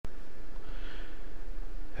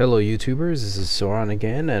Hello YouTubers, this is Soran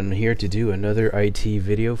again, and I'm here to do another IT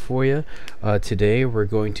video for you. Today we're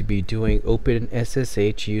going to be doing Open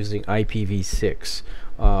SSH using IPv6.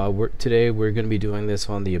 Today we're going to be doing this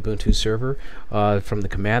on the Ubuntu server from the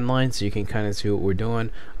command line, so you can kind of see what we're doing.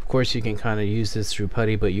 Of course you can kind of use this through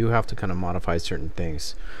PuTTY, but you have to kind of modify certain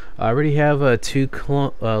things. I already have two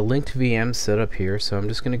linked VMs set up here, so I'm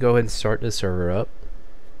just going to go ahead and start the server up.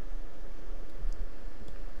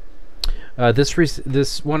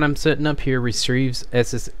 This one I'm setting up here receives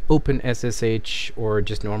Open SSH or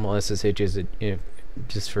just normal SSH,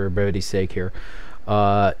 just for brevity's sake here.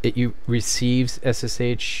 It receives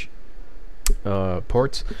SSH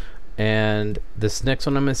ports, and this next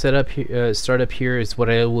one I'm going to set up here, start up here, is what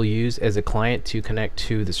I will use as a client to connect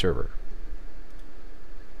to the server.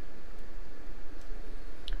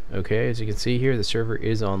 Okay, as you can see here, the server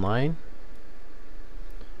is online.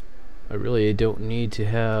 I really don't need to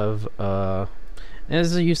have,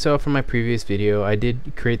 as you saw from my previous video, I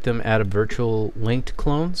did create them out of virtual linked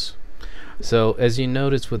clones. So as you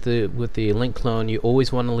notice with the link clone, you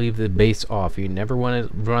always want to leave the base off. You never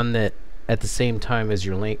want to run that at the same time as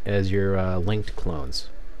your linked clones.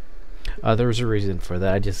 There's a reason for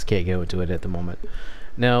that. I just can't go into it at the moment.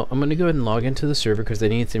 Now I'm going to go ahead and log into the server because I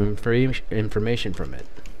need some information from it.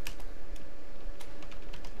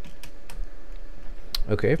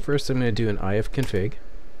 Okay, first I'm going to do an Ifconfig,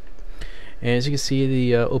 and as you can see,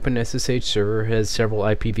 the Open SSH server has several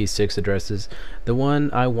IPv6 addresses. The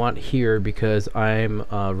one I want here, because I'm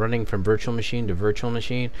running from virtual machine to virtual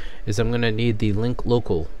machine, is I'm going to need the link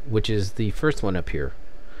local, which is the first one up here.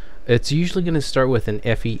 It's usually going to start with an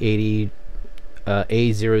FE80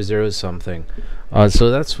 A00 something. So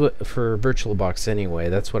that's what for VirtualBox anyway.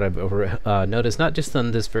 That's what I've noticed, not just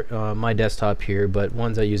on this my desktop here, but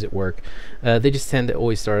ones I use at work. They just tend to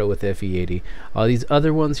always start out with FE80. These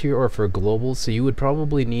other ones here are for global, so you would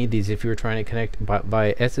probably need these if you were trying to connect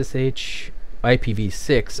by SSH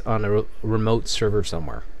IPv6 on a remote server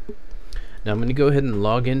somewhere. Now I'm going to go ahead and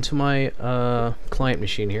log into my client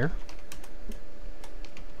machine here.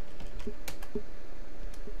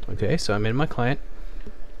 Okay, so I'm in my client.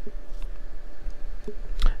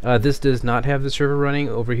 This does not have the server running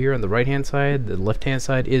over here on the right hand side. The left hand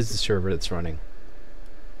side is the server that's running.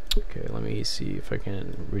 Okay, let me see if I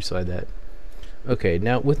can reslide that. Okay,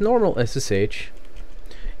 now with normal SSH,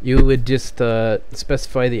 you would just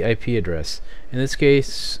specify the IP address. In this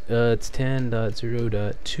case, it's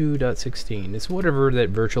 10.0.2.16. It's whatever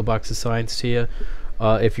that VirtualBox assigns to you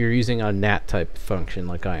if you're using a NAT type function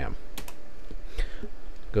like I am.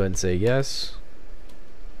 Go ahead and say yes.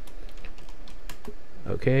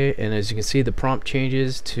 Okay, and as you can see, the prompt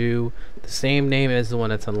changes to the same name as the one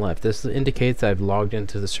that's on the left. This indicates I've logged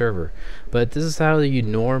into the server, but this is how you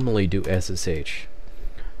normally do SSH.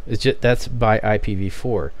 It's just that's by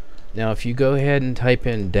IPv4. Now if you go ahead and type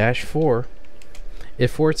in -4, it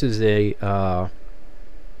forces it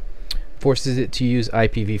to use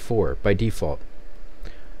IPv4 by default.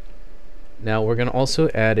 Now we're going to also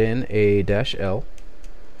add in a -L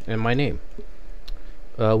and my name.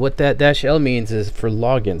 What that -L means is for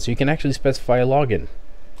login, so you can actually specify a login.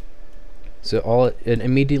 So it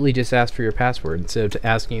immediately just asks for your password instead of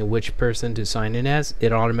asking you which person to sign in as.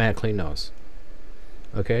 It automatically knows.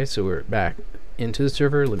 Okay, so we're back into the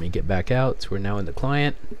server. Let me get back out. So we're now in the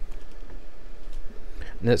client.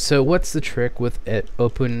 Now, so what's the trick with with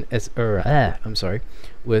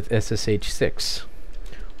SSH6?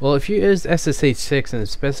 Well, if you use SSH6 and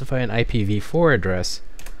specify an IPv4 address,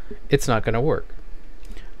 it's not going to work.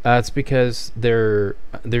 It's because they're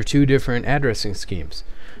two different addressing schemes.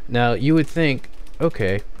 Now you would think,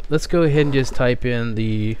 okay, let's go ahead and just type in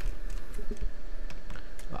the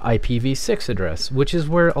IPv6 address, which is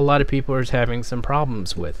where a lot of people are having some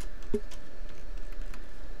problems with.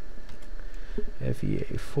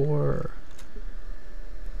 FEA4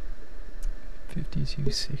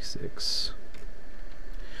 5266.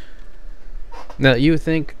 Now you would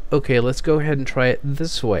think, okay, let's go ahead and try it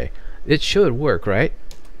this way. It should work, right?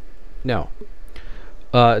 No.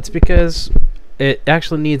 It's because it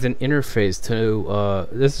actually needs an interface to,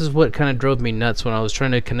 this is what kind of drove me nuts when I was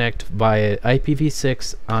trying to connect via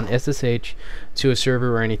IPv6 on SSH to a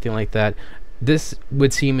server or anything like that. This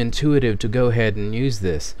would seem intuitive to go ahead and use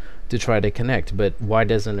this to try to connect, but why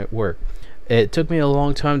doesn't it work? It took me a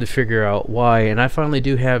long time to figure out why, and I finally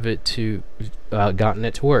do have it to, gotten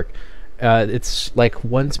it to work. It's like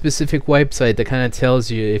one specific website that kind of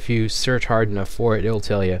tells you, if you search hard enough for it, it'll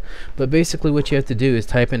tell you. But basically what you have to do is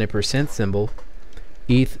type in a %,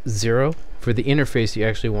 ETH0 for the interface you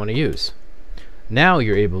actually want to use. Now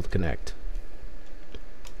you're able to connect.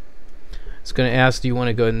 It's going to ask, do you want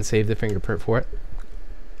to go ahead and save the fingerprint for it?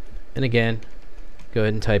 And again, go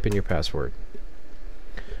ahead and type in your password.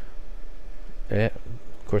 Of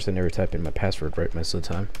course, I never type in my password right most of the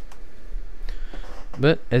time.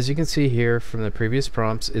 But as you can see here from the previous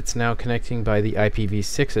prompts, it's now connecting by the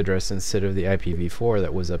IPv6 address instead of the IPv4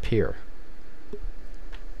 that was up here.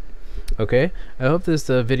 Okay, I hope this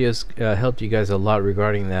video's helped you guys a lot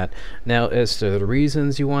regarding that. Now, as to the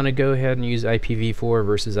reasons you want to go ahead and use IPv4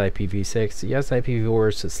 versus IPv6, yes,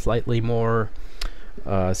 IPv4 is slightly more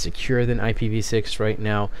secure than IPv6 right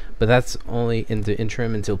now, but that's only in the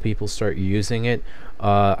interim until people start using it.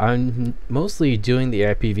 I'm mostly doing the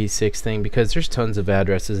IPv6 thing because there's tons of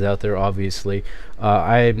addresses out there, obviously.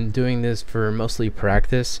 I'm doing this for mostly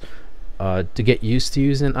practice to get used to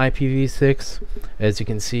using IPv6. As you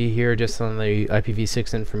can see here, just on the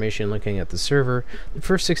IPv6 information looking at the server, the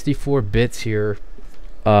first 64 bits here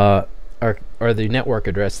are the network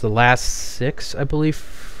address. The last 6, I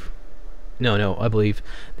believe, I believe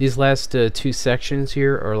these last 2 sections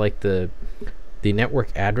here are like the network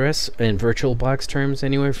address in VirtualBox terms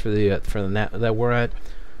anyway for the net that we're at.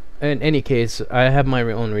 In any case, I have my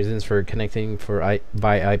own reasons for connecting by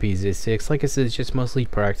IPv6. Like I said, it's just mostly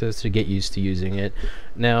practice to get used to using it.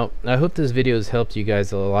 Now, I hope this video has helped you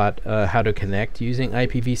guys a lot how to connect using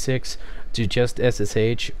IPv6 to just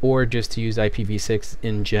SSH or just to use IPv6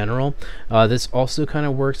 in general. This also kind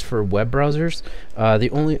of works for web browsers.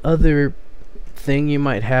 The only other thing you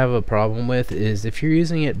might have a problem with is if you're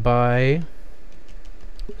using it by,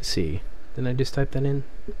 let's see, didn't I just type that in?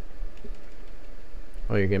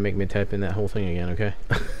 Oh, you're gonna make me type in that whole thing again, okay?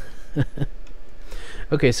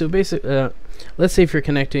 Okay, so basically, let's say if you're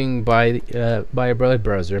connecting by a web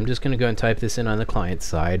browser, I'm just gonna go and type this in on the client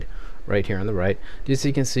side, right here on the right, just so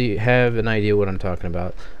you can see, have an idea what I'm talking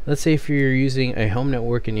about. Let's say if you're using a home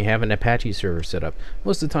network and you have an Apache server set up,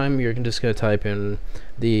 most of the time you're just gonna type in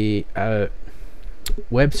the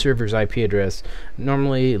web server's IP address.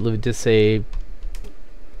 Normally, we'll just say,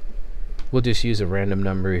 we'll just use a random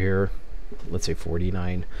number here, let's say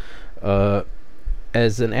 49,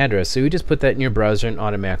 as an address. So you just put that in your browser and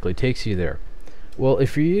automatically takes you there. Well,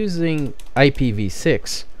 if you're using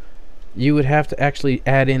IPv6, you would have to actually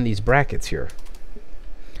add in these brackets here.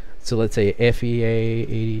 So let's say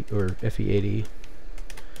FEA80 or FE80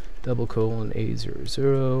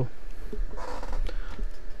 :A00.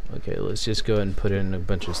 Okay, let's just go ahead and put in a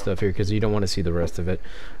bunch of stuff here because you don't want to see the rest of it.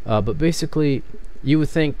 But basically, you would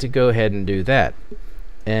think to go ahead and do that.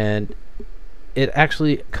 And it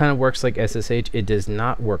actually kind of works like SSH. It does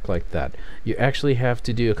not work like that. You actually have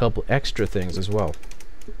to do a couple extra things as well.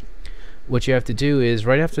 What you have to do is,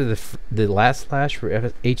 right after the last slash for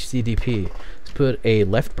HTTP, put a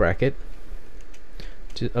left bracket.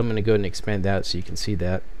 I'm going to go ahead and expand that so you can see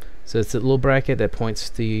that. So it's a little bracket that points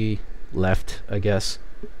to the left, I guess.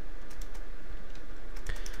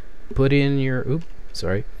 Put in your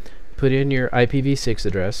put in your IPv6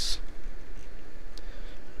 address.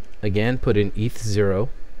 Again, put in ETH0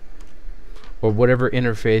 or whatever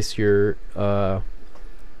interface your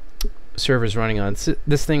server's running on.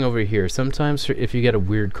 This thing over here, sometimes if you get a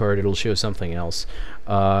weird card, it'll show something else.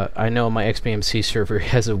 I know my XBMC server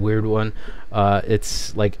has a weird one.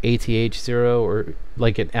 It's like ATH0 or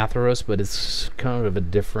like an Atheros, but it's kind of a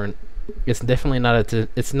different. It's definitely not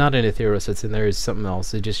it's not an Atheros that's in there. It's something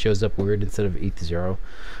else. It just shows up weird instead of ETH0.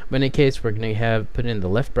 But in any case, we're going to put in the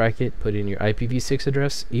left bracket, put in your IPv6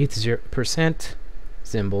 address, ETH0%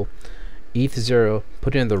 symbol, ETH0,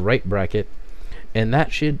 put in the right bracket, and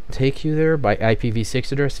that should take you there by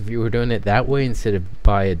IPv6 address if you were doing it that way instead of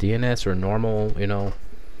by a DNS or normal,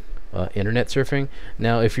 internet surfing.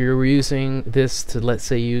 Now, if you were using this to, let's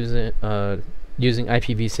say, using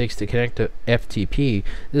IPv6 to connect to FTP,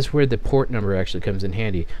 this is where the port number actually comes in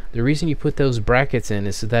handy. The reason you put those brackets in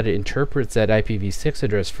is so that it interprets that IPv6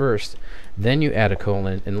 address first, then you add a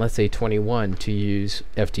colon and let's say 21 to use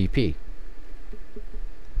FTP.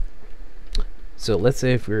 So let's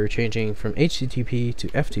say if we were changing from HTTP to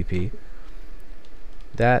FTP,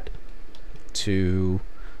 that to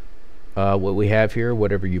what we have here,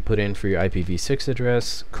 whatever you put in for your IPv6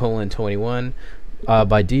 address, :21.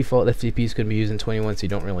 By default, FTP is going to be using 21, so you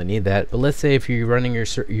don't really need that. But let's say if you're running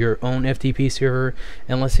your own FTP server,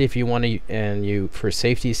 and let's say if you want to, and you, for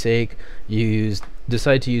safety's sake,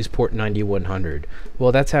 decide to use port 9100.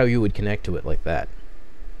 Well, that's how you would connect to it, like that.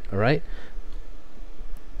 All right.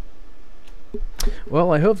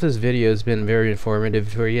 Well, I hope this video has been very informative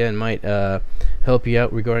for you and might help you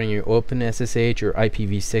out regarding your OpenSSH or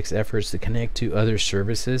IPv6 efforts to connect to other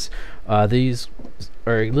services. These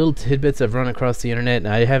are little tidbits I've run across the internet, and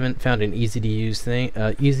I haven't found an easy to use thing,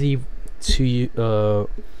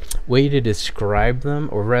 way to describe them,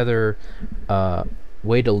 or rather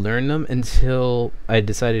way to learn them until I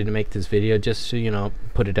decided to make this video, just to, you know,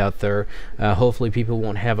 put it out there. Hopefully people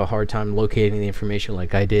won't have a hard time locating the information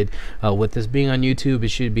like I did. With this being on YouTube, it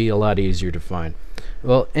should be a lot easier to find.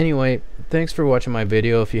 Well, anyway, thanks for watching my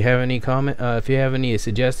video. If you have any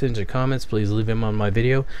suggestions or comments, please leave them on my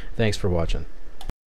video. Thanks for watching.